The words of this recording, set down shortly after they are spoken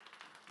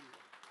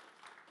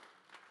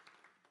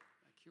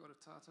Kia ora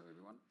tātou,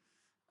 everyone.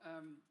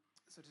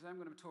 So today I'm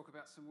going to talk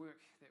about some work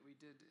that we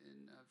did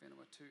in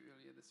Vanuatu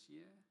earlier this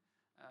year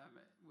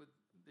with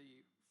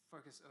the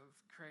focus of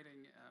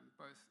creating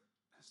both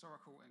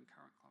historical and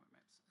current climate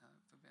maps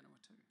for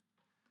Vanuatu.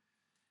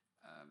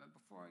 And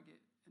before I get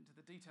into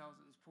the details,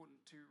 it's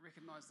important to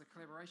recognise the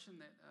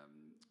collaboration that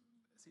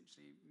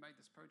essentially made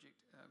this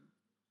project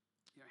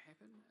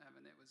happen,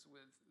 and that was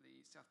with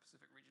the South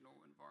Pacific Regional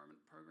Environment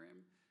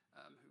Program,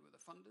 who were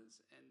the funders,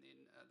 and then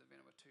the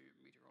Vanuatu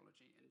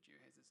Meteorology and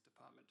Geo-Hazards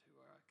Department, who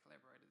are our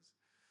collaborators.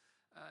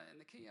 And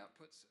the key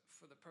outputs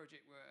for the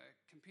project were a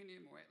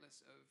compendium or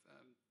atlas of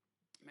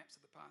maps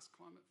of the past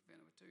climate for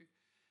Vanuatu,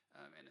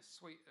 and a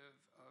suite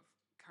of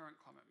current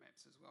climate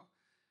maps as well.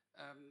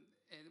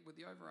 And with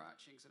the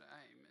overarching sort of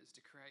aim is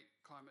to create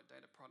climate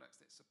data products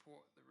that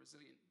support the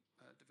resilient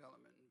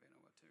development in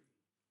Vanuatu.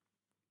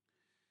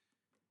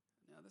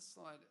 Now this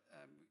slide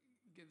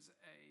gives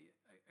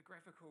a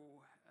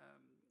graphical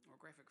or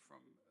graphic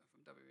from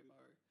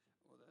WMO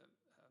or the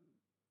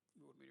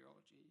World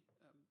Meteorology.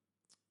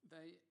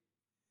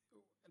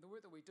 The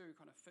work that we do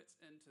kind of fits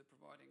into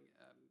providing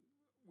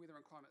weather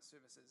and climate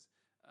services,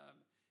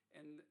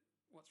 and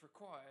what's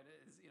required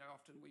is,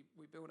 often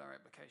we build our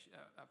application,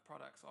 our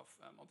products off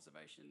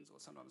observations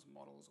or sometimes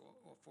models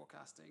or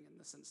forecasting. In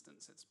this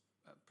instance, it's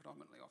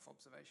predominantly off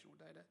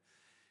observational data.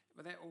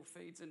 But that all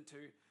feeds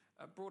into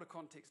a broader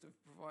context of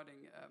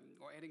providing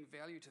or adding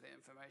value to that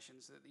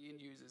information so that the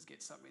end users get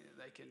something that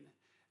they can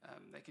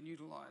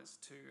utilise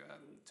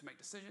to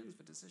make decisions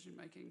for decision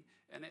making.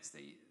 And that's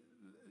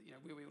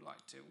where we would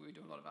like to. Where we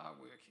do a lot of our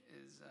work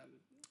is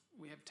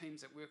we have teams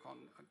that work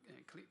on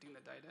collecting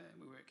the data, and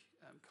we work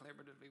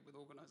collaboratively with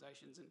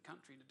organisations in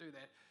country to do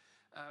that.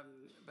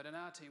 But in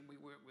our team, we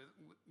work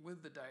with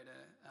the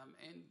data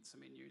and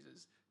some end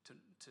users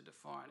to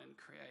define and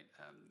create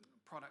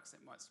products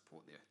that might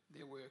support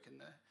their work and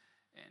the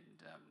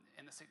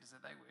sectors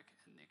that they work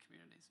in their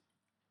communities.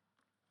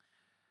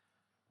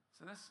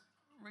 So this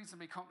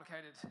reasonably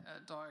complicated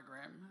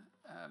diagram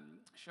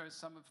shows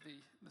some of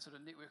the sort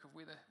of network of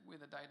where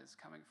the data is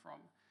coming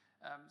from.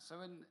 So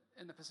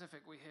in the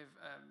Pacific, we have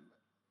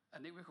a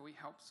network where we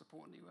help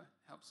support NIWA,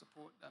 help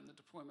support the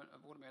deployment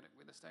of automatic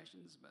weather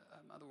stations, but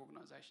other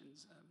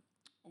organisations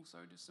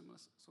also do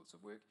similar sorts of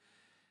work.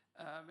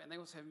 And they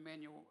also have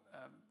manual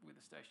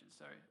weather stations.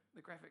 So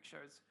the graphic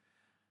shows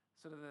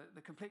sort of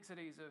the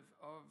complexities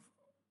of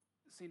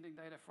sending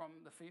data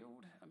from the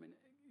field,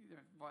 either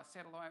via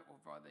satellite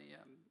or via the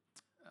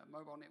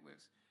mobile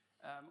networks,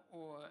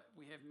 or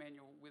we have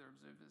manual weather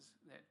observers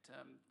that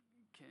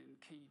can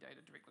key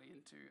data directly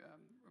into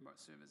remote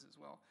servers as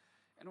well.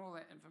 And all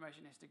that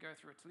information has to go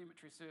through a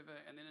telemetry server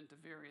and then into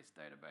various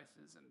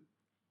databases and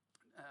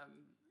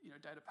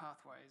data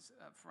pathways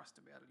for us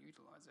to be able to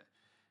utilise it.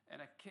 And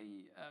a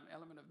key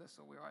element of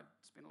this, or where I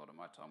spend a lot of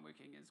my time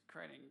working, is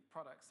creating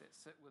products that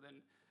sit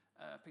within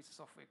a piece of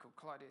software called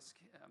Kaleidesk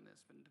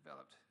that's been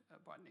developed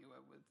by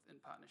NIWA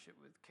in partnership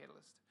with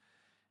Catalyst.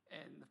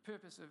 And the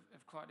purpose of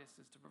Kaleidesk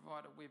is to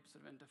provide a web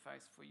sort of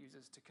interface for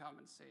users to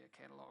come and see a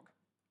catalogue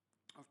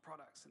of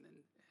products, and then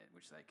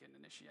which they can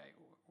initiate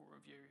or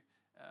review,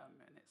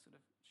 and that's sort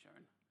of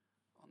shown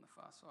on the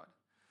far side.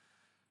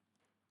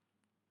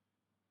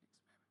 Next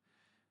map.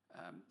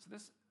 So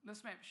this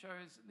map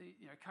shows the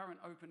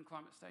current open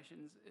climate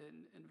stations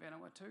in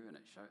Vanuatu, and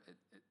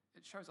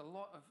it shows a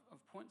lot of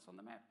points on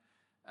the map.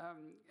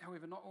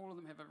 However, not all of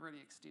them have a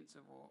really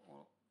extensive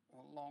or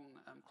long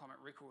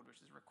climate record, which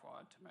is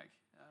required to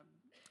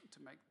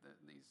make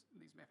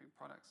these mapping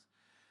products.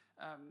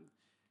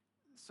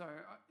 So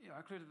I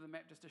included the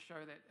map just to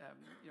show that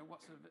what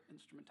sort of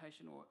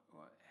instrumentation or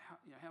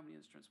how many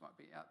instruments might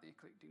be out there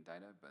collecting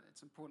data, but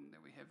it's important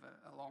that we have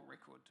a long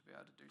record to be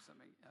able to do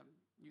something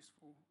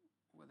useful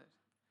with it.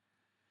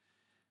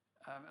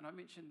 And I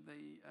mentioned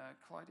the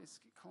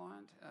Kaleidesk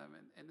client,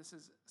 and this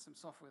is some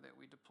software that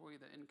we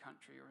deploy either in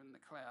country or in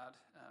the cloud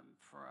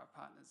for our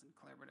partners and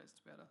collaborators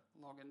to be able to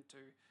log into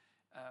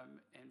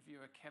and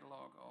view a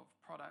catalogue of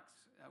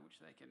products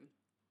which they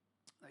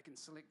can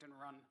select and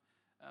run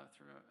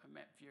through a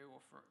map view or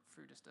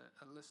through just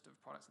a list of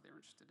products that they're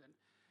interested in.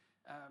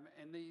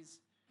 And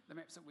the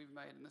maps that we've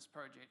made in this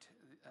project,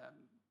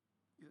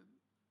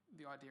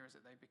 the idea is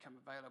that they become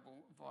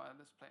available via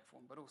this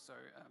platform, but also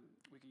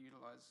we can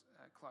utilise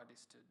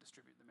Kaleidesk to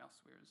distribute them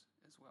elsewhere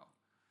as well.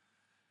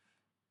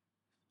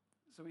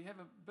 So we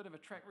have a bit of a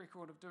track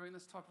record of doing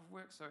this type of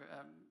work. So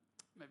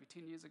maybe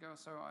 10 years ago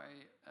or so,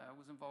 I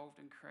was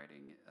involved in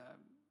creating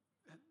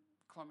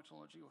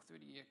climatology or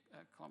 30-year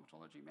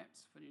climatology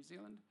maps for New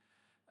Zealand.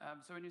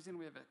 So in New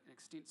Zealand, we have an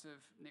extensive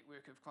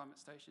network of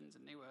climate stations,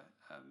 and NIWA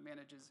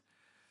manages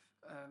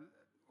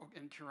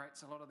and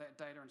curates a lot of that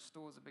data and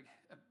stores a big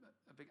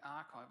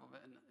archive of it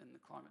in the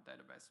climate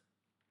database.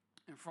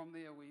 And from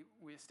there,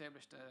 we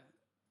established a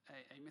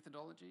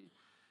methodology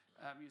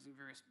using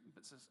various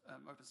bits of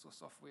open source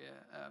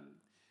software and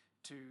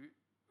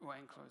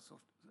closed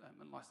source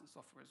and licensed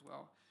software as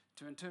well,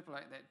 to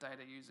interpolate that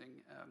data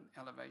using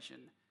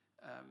elevation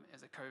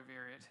as a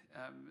covariate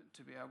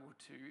to be able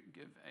to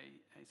give a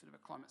sort of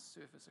a climate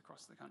surface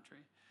across the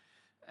country.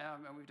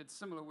 And we did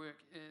similar work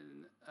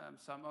in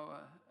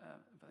Samoa,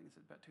 I think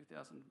it's about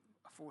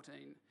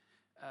 2014,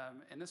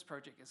 and this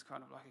project is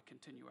kind of like a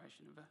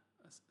continuation of a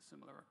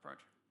similar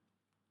approach.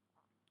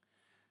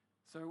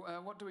 So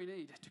what do we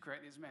need to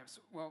create these maps?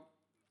 Well,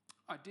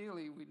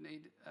 ideally we'd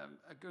need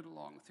a good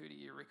long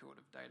 30-year record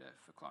of data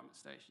for climate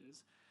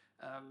stations,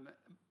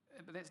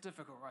 but that's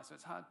difficult, right? So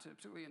it's hard to,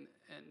 particularly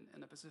in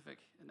the Pacific,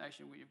 a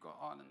nation where you've got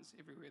islands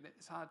everywhere,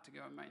 it's hard to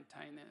go and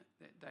maintain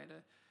that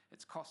data.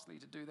 It's costly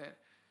to do that.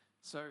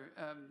 So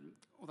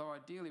although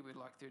ideally we'd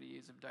like 30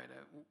 years of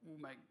data, we'll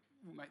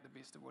make the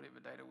best of whatever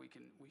data we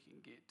can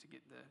get to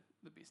get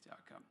the best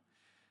outcome.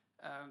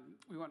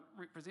 We want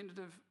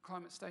representative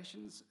climate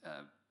stations.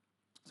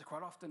 So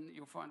quite often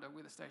you'll find a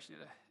weather station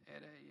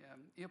at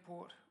a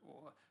airport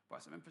or by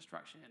some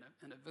infrastructure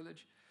in a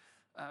village.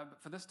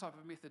 But for this type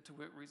of method to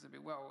work reasonably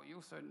well, you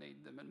also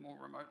need them in more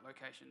remote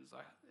locations,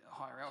 like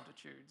higher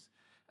altitudes,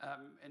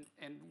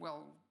 and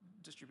well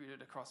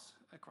distributed across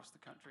the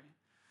country.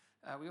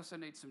 We also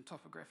need some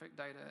topographic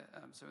data.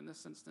 So in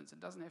this instance, it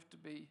doesn't have to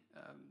be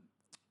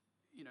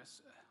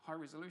high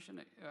resolution.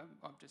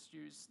 I've just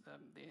used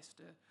the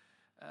ESTA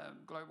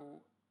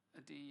global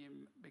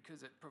DEM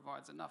because it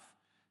provides enough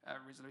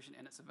resolution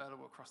and it's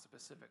available across the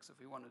Pacific. So if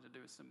we wanted to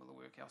do a similar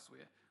work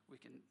elsewhere, we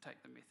can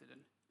take the method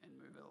and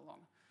move it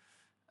along.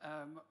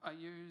 I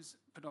use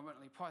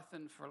predominantly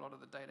Python for a lot of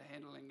the data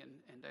handling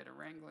and data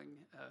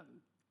wrangling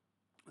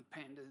with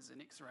pandas and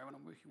X-ray when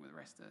I'm working with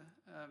raster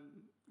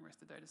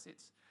data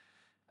sets.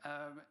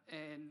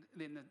 And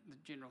then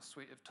the general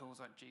suite of tools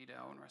like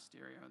GDAL and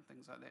Rasterio and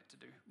things like that to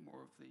do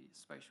more of the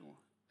spatial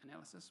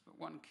analysis. But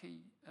one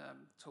key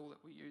tool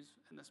that we use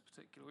in this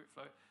particular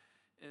workflow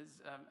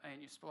is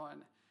ANU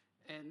Spline,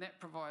 and that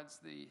provides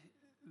the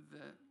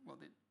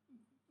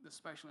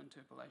spatial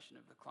interpolation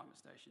of the climate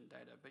station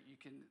data. But you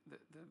can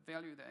the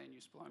value that ANU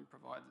Spline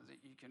provides is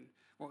that you can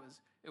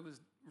it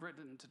was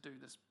written to do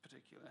this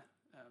particular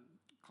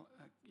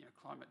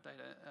climate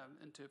data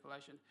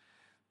interpolation,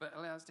 but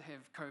allows to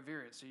have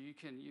covariates, so you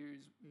can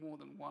use more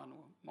than one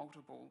or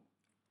multiple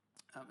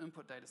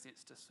input data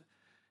sets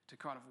to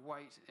kind of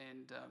weight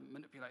and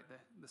manipulate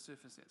the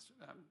surface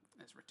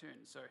that's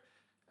returned. So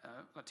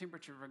like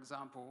temperature, for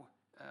example,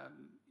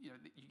 you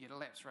get a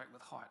lapse rate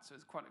with height, so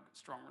there's quite a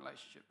strong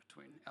relationship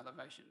between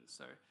elevations.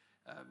 So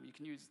you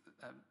can use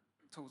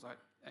tools like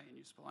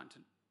ANU Spline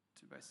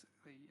to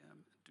basically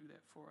do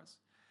that for us.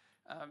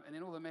 And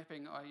then all the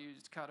mapping, I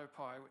used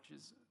CartoPy, which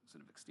is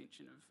sort of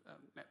extension of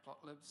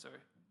Matplotlib. So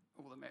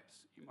all the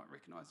maps you might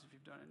recognize if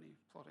you've done any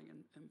plotting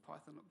in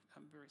Python look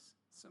very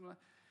similar.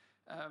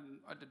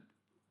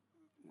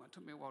 It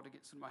took me a while to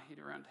get my head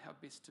around how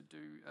best to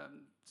do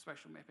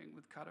spatial mapping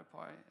with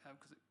CartoPy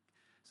because it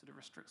sort of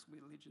restricts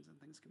where legends and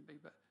things can be.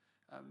 But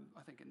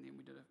I think in the end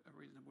we did a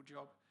reasonable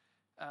job.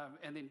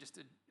 And then just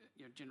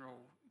general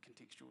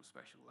contextual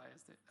spatial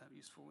layers that are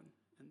useful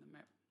in the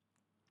map.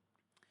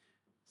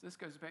 So this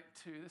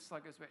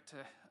slide goes back to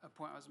a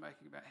point I was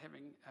making about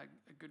having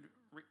a good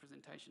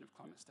representation of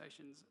climate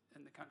stations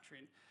in the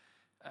country. And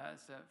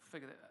it's a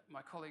figure that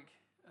my colleague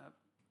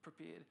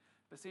prepared.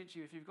 But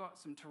essentially, if you've got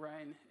some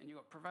terrain and you've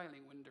got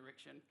prevailing wind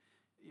direction,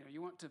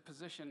 you want to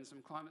position some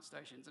climate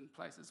stations in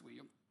places where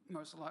you're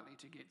most likely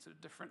to get sort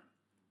of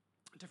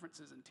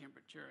differences in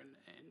temperature and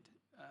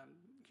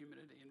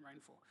humidity and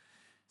rainfall.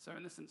 So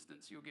in this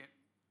instance, you'll get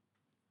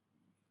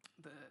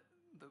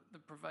the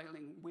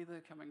prevailing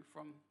weather coming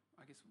from,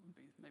 I guess it would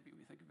be, maybe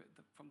we think of it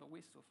from the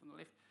west or from the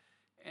left.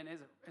 And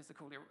as it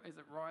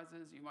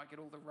rises, you might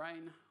get all the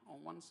rain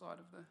on one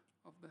side of the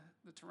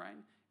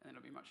terrain, and then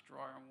it'll be much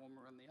drier and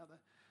warmer on the other.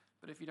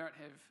 But if you don't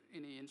have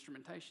any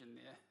instrumentation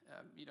there,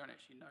 you don't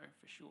actually know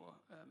for sure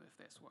if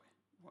that's what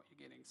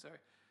you're getting. So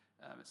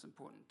it's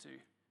important to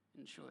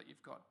ensure that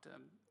you've got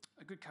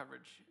a good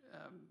coverage,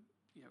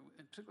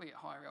 and particularly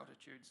at higher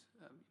altitudes.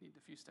 You need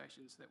a few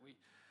stations that we've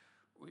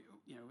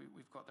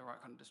got the right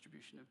kind of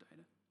distribution of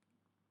data.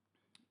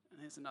 And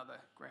here's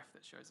another graph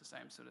that shows the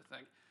same sort of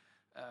thing,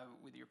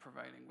 with your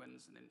prevailing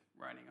winds and then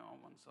raining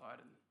on one side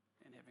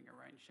and having a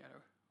rain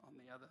shadow on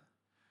the other.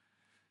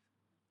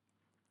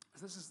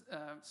 So this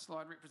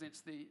slide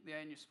represents the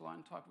ANU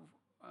Spline type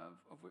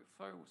of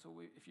workflow. So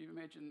if you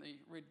imagine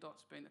the red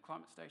dots being the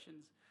climate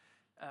stations,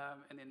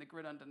 and then the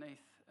grid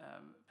underneath,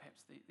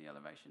 perhaps the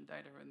elevation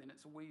data, and then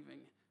it's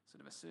weaving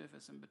sort of a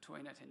surface in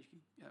between it, and you can,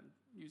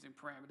 using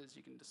parameters,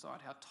 you can decide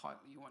how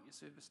tightly you want your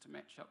surface to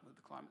match up with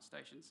the climate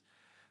stations.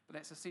 But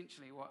that's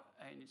essentially what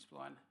ANU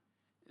Spline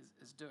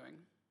is doing.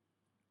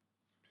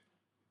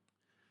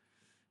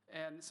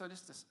 And so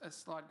just a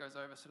slide goes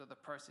over sort of the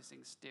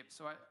processing steps.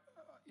 So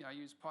I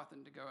use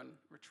Python to go and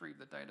retrieve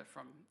the data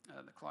from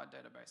the Clyde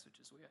database, which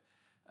is where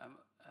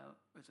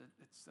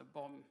it's a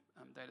BOM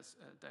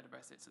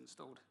database that's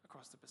installed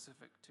across the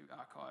Pacific to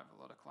archive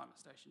a lot of climate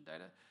station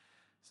data.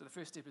 So the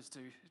first step is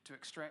to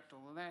extract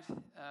all of that.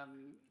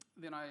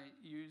 Then I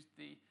used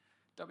the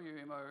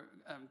WMO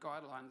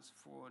guidelines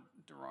for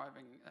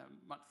deriving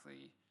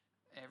monthly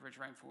average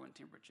rainfall and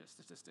temperature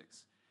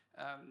statistics.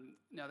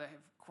 Now they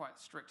have quite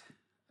strict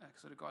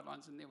sort of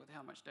guidelines in there with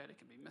how much data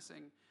can be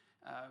missing.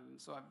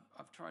 So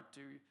I've tried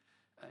to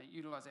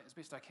utilise that as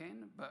best I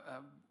can, but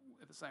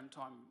at the same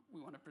time we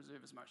want to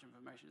preserve as much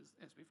information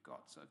as we've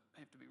got, so I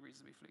have to be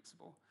reasonably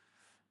flexible.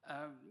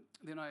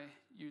 Then I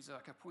use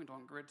like a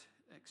point-on-grid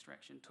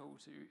extraction tool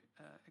to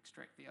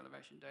extract the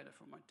elevation data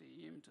from my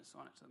DEM to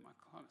assign it to my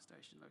climate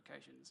station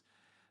locations,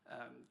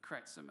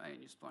 create some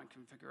ANU spline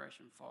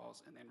configuration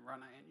files, and then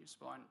run ANU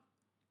spline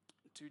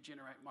to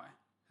generate my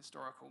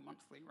historical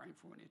monthly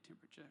rainfall and air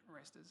temperature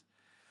rasters.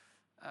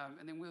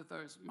 And then with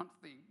those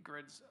monthly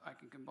grids, I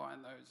can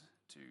combine those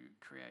to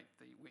create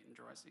the wet and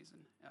dry season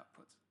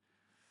outputs.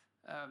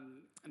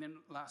 And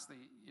then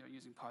lastly,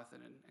 using Python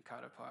and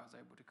CartoPy, I was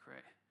able to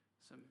create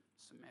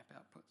some map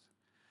outputs.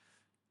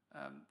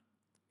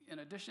 In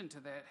addition to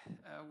that,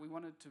 we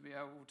wanted to be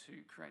able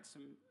to create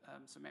some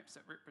maps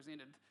that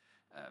represented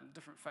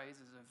different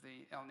phases of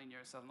the El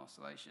Nino Southern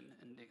Oscillation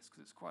Index,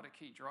 because it's quite a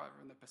key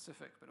driver in the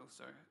Pacific, but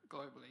also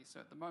globally. So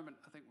at the moment,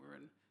 I think we're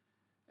in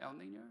El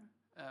Nino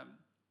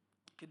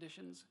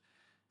conditions.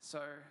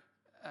 So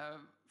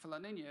for La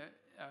Nina,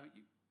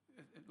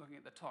 looking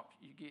at the top,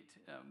 you get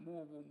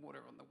more warm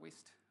water on the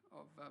west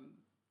of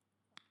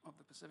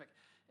the Pacific,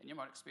 and you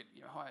might expect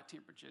higher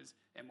temperatures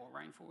and more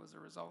rainfall as a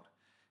result.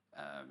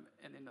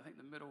 And then I think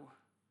the middle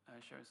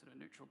shows sort of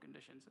neutral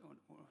conditions or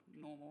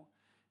normal,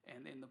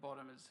 and then the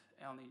bottom is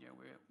El Nino,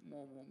 where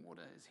more warm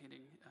water is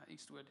heading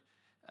eastward.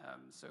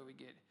 So we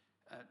get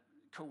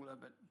cooler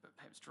but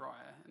perhaps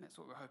drier, and that's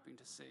what we're hoping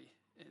to see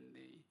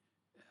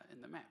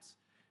in the maps.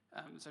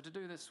 So to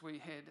do this, we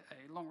had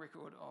a long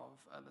record of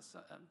the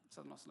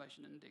Southern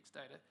Oscillation Index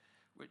data,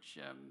 which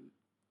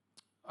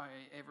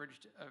I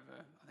averaged over,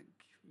 I think,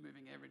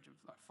 moving average of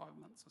like 5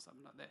 months or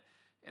something like that,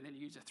 and then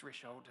use a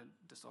threshold to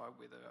decide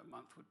whether a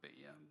month would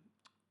be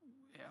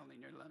El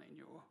Nino, La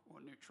Nina,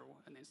 or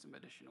neutral, and then some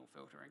additional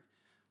filtering.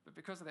 But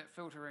because of that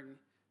filtering,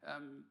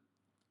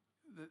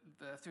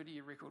 the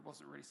 30-year record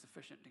wasn't really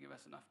sufficient to give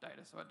us enough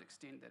data, so I'd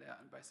extend that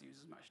out and basically use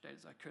as much data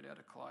as I could out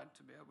of Clyde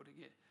to be able to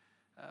get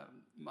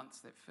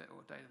months that fit,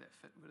 or data that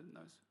fit within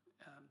those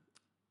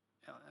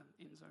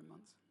end-zone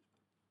months.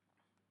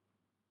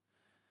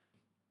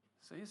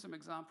 So here's some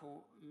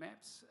example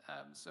maps.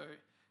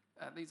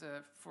 These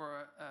are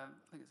for, I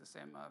think it's a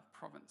Samar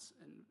province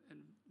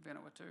in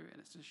Vanuatu, and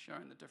it's just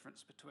showing the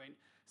difference between,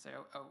 say,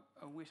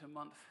 a wetter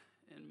month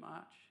in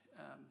March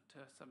to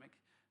something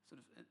sort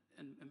of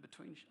in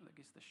between, I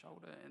guess, the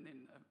shoulder, and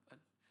then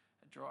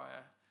a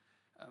drier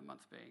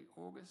month being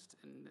August.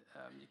 And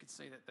you can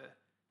see that the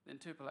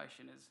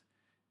interpolation is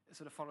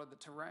sort of followed the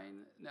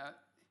terrain. Now,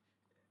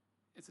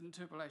 it's an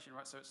interpolation,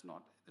 right? So this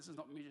is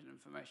not measured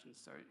information,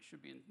 so it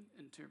should be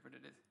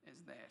interpreted as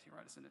that,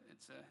 right? It's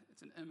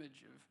an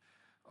image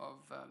of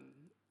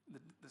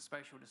the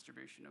spatial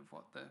distribution of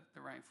what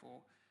the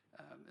rainfall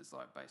is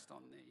like based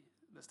on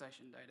the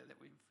station data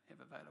that we have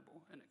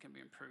available, and it can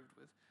be improved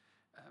with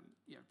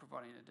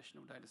providing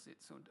additional data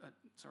sets,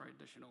 or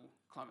additional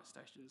climate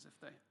stations if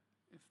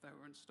they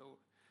were installed.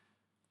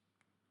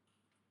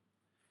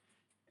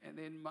 And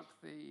then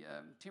monthly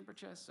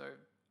temperature. So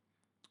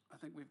I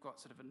think we've got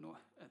sort of a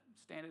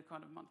standard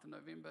kind of month in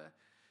November,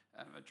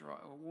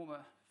 a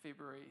warmer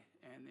February,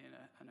 and then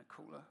a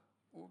cooler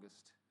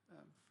August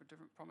for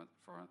different province.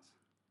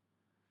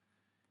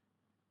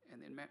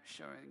 And then maps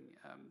showing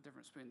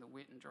difference between the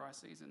wet and dry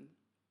season.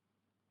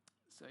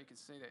 So you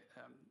can see that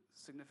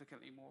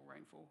significantly more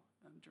rainfall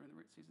during the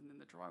wet season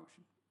than the dry,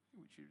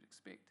 which you'd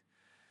expect,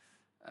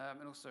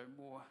 and also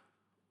more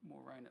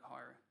rain at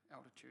higher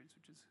altitudes,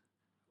 which is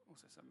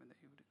also something that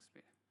you would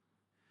expect.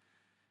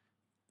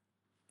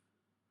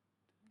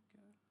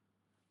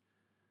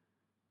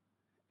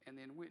 And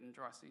then wet and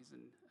dry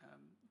season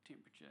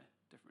temperature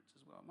difference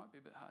as well. It might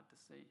be a bit hard to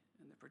see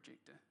in the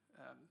projector,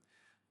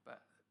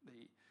 but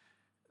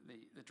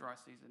the dry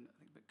season, I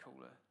think, a bit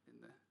cooler than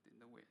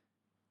the wet.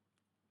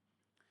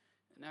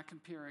 And now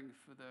comparing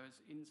for those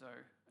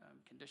ENSO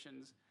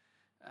conditions.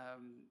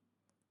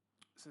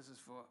 So this is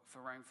for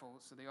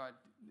rainfall. So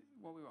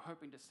what we were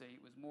hoping to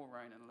see was more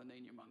rain in La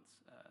Nina months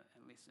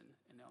and less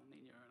in El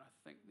Nino. And I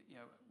think that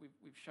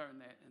we've shown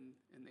that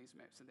in these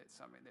maps, and that's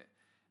something that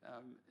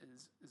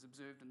is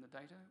observed in the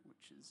data,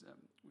 which is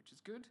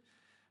good.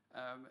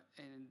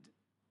 And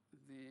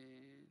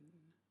then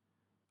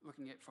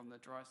looking at from the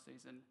dry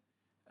season,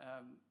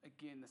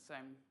 again the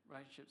same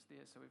relationships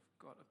there. So we've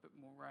got a bit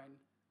more rain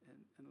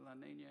in La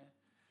Nina.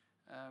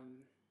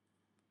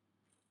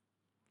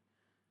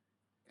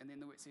 And then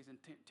the wet season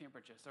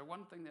temperature. So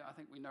one thing that I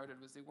think we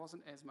noted was there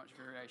wasn't as much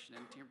variation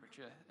in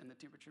temperature in the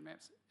temperature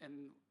maps,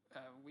 and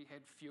we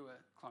had fewer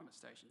climate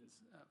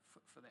stations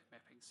for that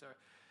mapping. So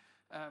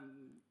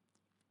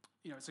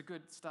it's a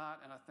good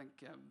start, and I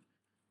think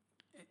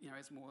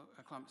as more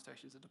climate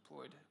stations are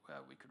deployed,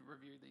 we could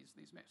review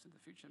these maps in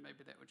the future.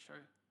 Maybe that would show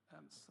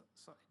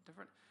slightly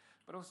different.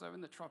 But also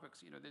in the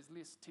tropics, there's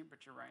less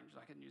temperature range.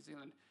 Like in New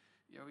Zealand,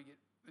 we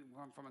get,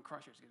 where I'm from in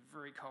Christchurch, it gets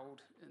very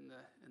cold in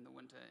the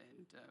winter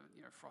and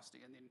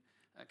frosty, and then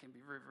it can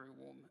be very, very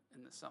warm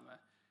in the summer.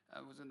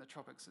 Was in the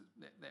tropics,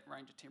 that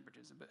range of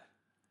temperatures a bit,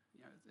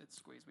 it's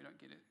squeezed. We don't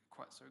get it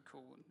quite so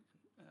cool, and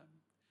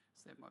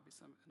so that might be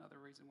another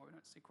reason why we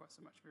don't see quite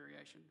so much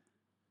variation.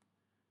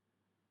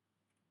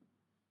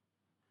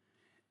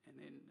 And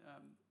then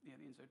the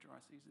ENSO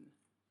dry season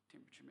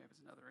temperature map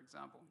is another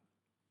example.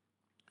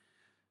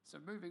 So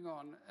moving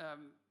on,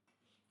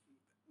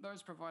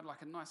 those provide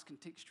like a nice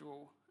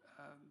contextual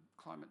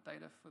climate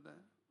data for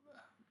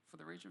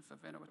the region, for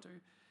Vanuatu,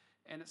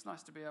 and it's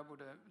nice to be able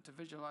to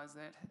visualize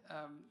that.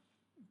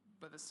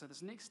 But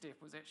this next step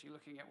was actually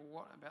looking at,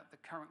 well, what about the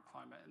current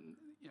climate? And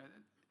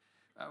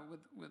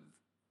with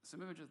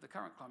some images of the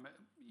current climate,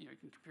 you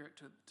can compare it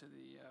to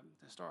the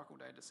historical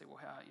data to see, well,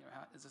 how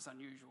is this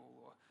unusual,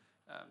 or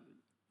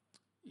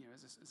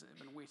has it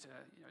been wetter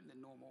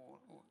than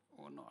normal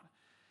or not?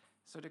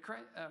 So to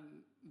create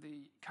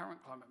the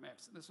current climate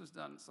maps, this was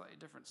done slightly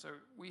different. So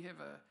we have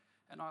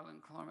an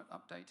island climate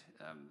update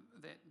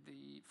that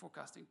the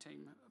forecasting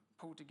team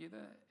pulled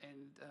together,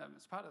 and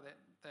as part of that,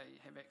 they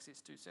have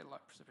access to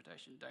satellite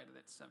precipitation data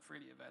that's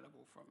freely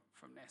available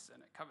from NASA,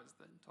 and it covers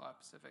the entire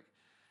Pacific.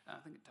 I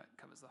think it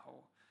covers the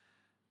whole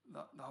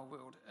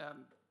world,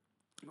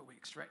 but we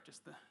extract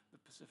just the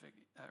Pacific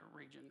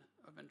region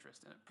of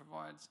interest, and it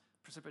provides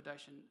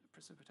precipitation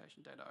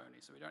data only,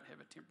 so we don't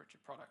have a temperature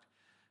product,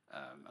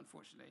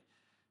 unfortunately.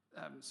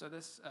 So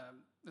this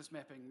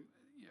mapping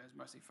is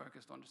mostly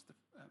focused on just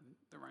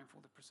the rainfall,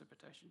 the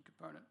precipitation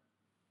component.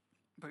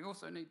 But we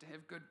also need to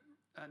have good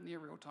near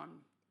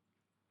real-time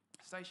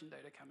station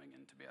data coming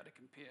in to be able to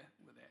compare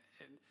with that.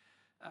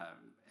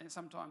 And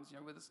sometimes,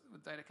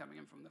 with data coming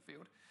in from the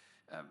field,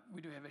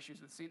 we do have issues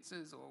with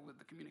sensors or with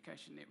the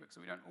communication network, so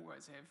we don't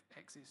always have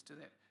access to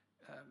that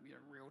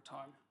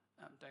real-time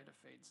data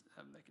feeds.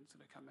 They can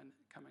sort of come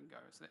and go.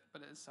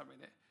 But it is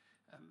something that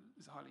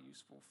is highly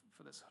useful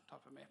for this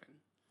type of mapping.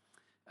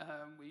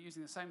 We're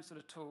using the same sort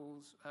of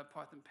tools,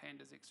 Python,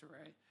 Pandas,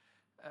 X-Array,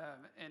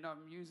 and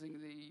I'm using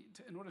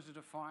in order to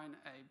define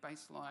a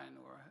baseline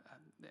or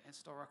the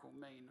historical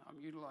mean, I'm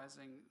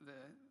utilizing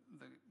the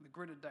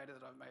gridded data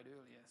that I've made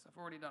earlier. So I've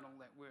already done all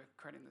that work,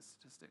 creating the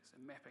statistics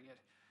and mapping it.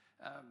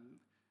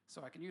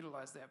 So I can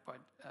utilize that by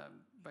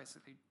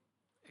basically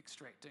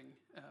extracting,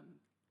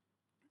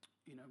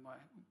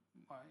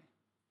 my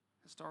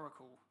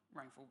historical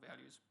rainfall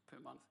values per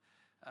month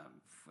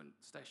for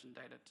station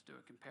data to do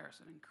a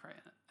comparison and create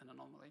an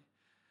anomaly.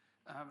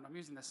 And I'm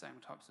using the same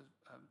types of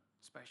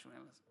spatial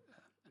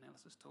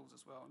analysis tools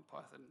as well in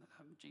Python,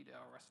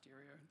 GDAL,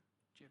 Rasterio,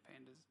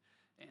 GeoPandas,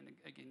 and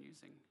again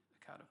using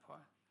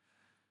ArcadaPy.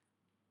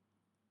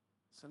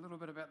 So a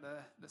little bit about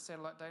the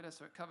satellite data.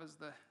 So it covers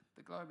the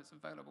globe. It's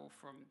available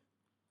from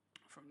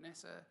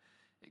NASA.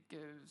 It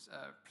gives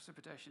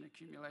precipitation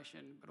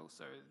accumulation, but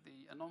also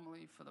the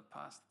anomaly for the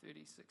past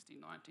 30, 60,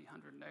 90,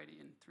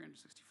 180, and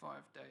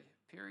 365-day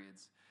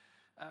periods.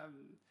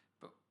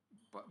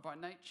 But by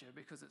nature,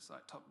 because it's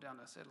like top-down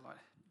or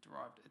satellite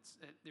derived,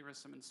 there is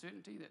some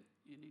uncertainty that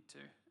you need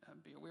to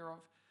be aware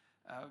of.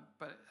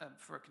 But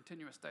for a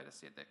continuous data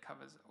set that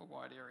covers a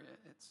wide area,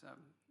 it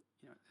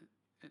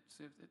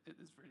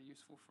is very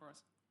useful for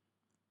us.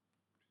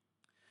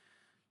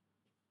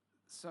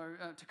 So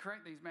to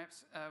create these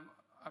maps,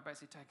 I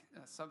basically take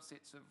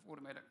subsets of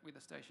automatic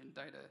weather station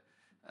data,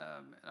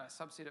 and I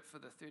subset it for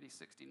the 30,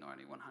 60,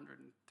 90, 100,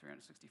 and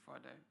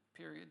 365-day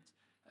periods.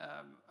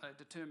 I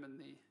determine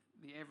the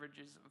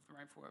averages of the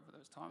rainfall over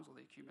those times, or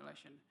the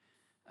accumulation,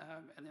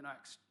 and then I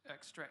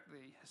extract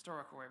the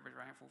historical average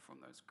rainfall from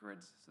those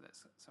grids, so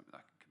that's something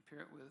I can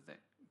compare it with. That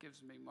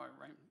gives me my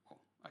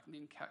rainfall. I can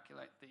then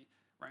calculate the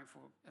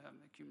rainfall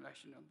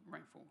accumulation and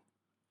rainfall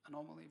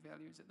anomaly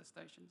values at the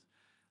stations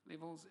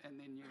levels, and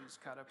then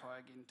use ArcadaPy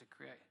again to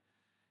create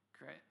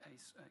a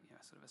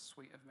sort of a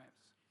suite of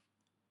maps.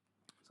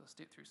 So I'll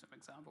step through some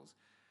examples.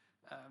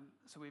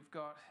 So we've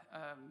got,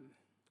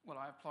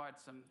 I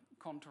applied some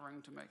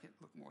contouring to make it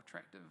look more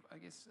attractive, I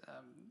guess.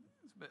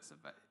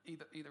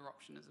 Either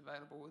option is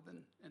available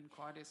in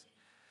Clydes.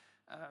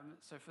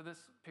 So for this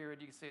period,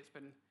 you can see it's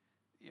been,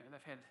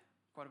 they've had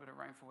quite a bit of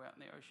rainfall out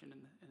in the ocean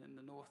and in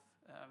the north,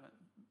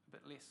 a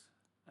bit less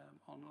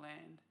on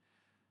land.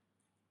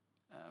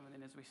 And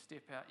then as we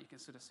step out, you can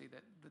sort of see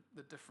that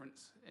the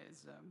difference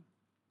is,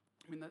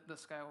 the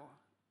scale,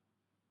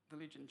 the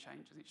legend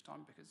changes each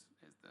time because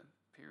as the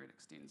period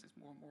extends, there's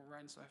more and more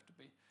rain, so I have to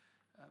be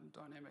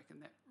dynamic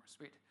in that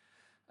respect.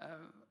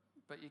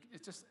 But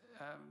it's just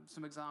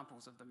some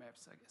examples of the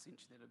maps,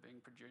 essentially, that are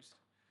being produced.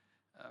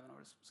 And I'll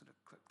just sort of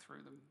click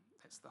through them.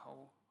 That's the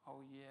whole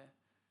year.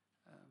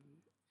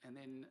 And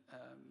then,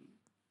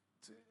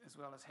 as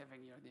well as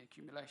having the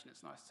accumulation,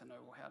 it's nice to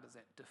know, well, how does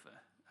that differ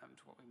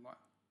to what we might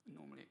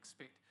normally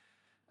expect?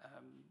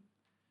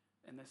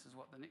 And this is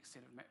what the next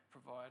set of maps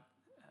provide.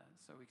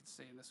 So we can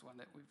see in this one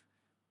that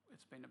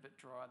it's been a bit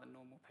drier than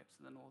normal, perhaps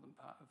in the northern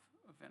part of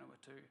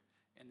Vanuatu,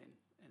 and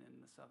in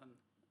the southern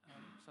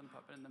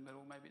part, but in the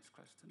middle, maybe it's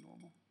close to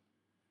normal.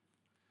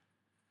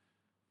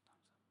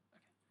 Okay.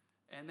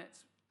 And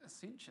that's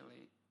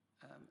essentially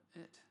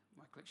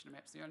my collection of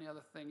maps. The only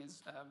other thing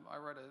is I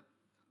wrote a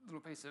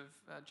little piece of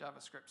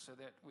JavaScript so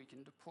that we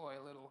can deploy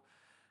a little,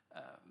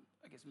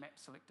 map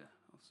selector,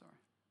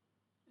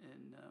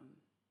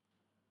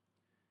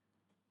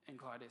 in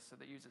CloudS, so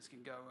that users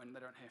can go and they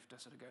don't have to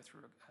sort of go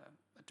through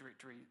a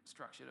directory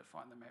structure to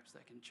find the maps.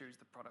 They can choose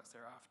the products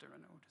they're after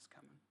and it will just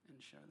come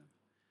and show them.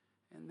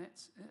 And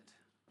that's it.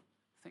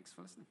 Thanks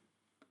for listening.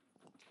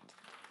 Thank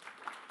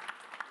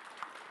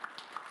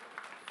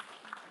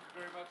you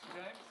very much,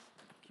 James.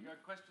 You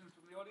got questions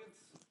from the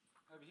audience?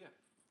 Over here.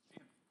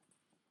 Ian.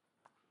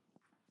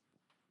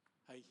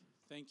 Hi,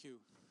 thank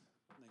you.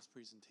 Nice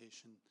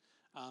presentation.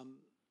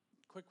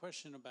 Quick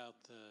question about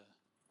the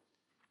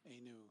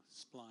ANU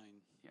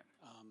spline. Yeah.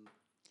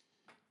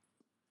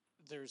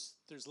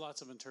 There's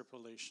lots of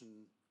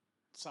interpolation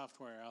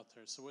software out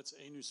there. So what's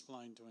ANU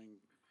spline doing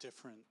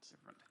different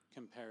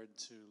compared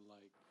to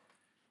like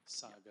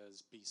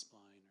Saga's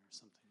B-spline or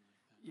something like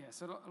that? Yeah,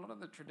 so a lot of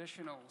the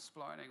traditional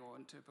splining or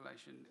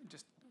interpolation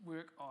just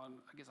work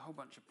on, a whole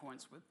bunch of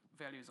points with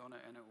values on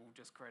it, and it will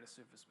just create a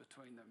surface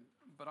between them.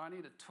 But I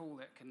need a tool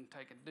that can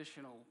take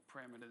additional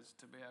parameters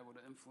to be able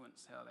to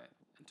influence how that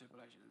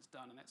interpolation is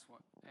done, and that's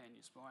what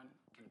ANU spline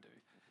can do.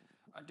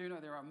 I do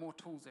know there are more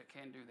tools that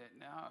can do that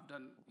now. I've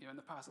done, in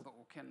the past I thought,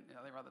 well,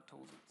 there are other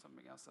tools and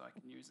something else that I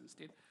can use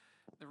instead.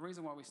 The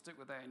reason why we stick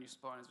with ANU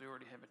spline is we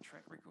already have a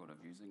track record of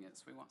using it,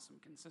 so we want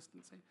some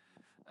consistency.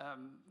 I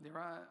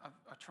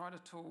tried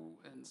a tool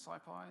in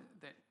SciPy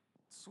that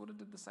sort of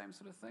did the same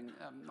sort of thing,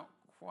 not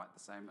quite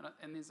the same.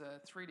 And there's a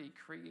 3D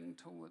kriging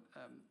tool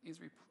that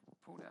Esri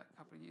pulled out a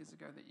couple of years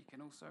ago that you can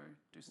also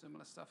do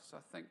similar stuff. So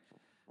I think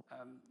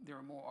there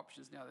are more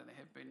options now than there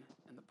have been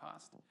in the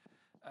past.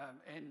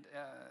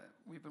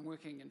 We've been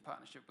working in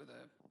partnership with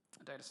a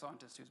data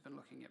scientist who's been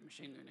looking at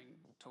machine learning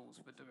tools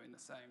for doing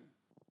the same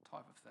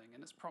type of thing.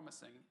 And it's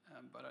promising,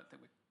 but I don't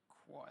think we're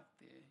quite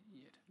there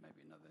yet.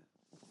 Maybe another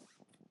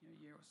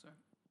year or so.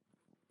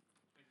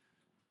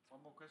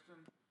 One more question.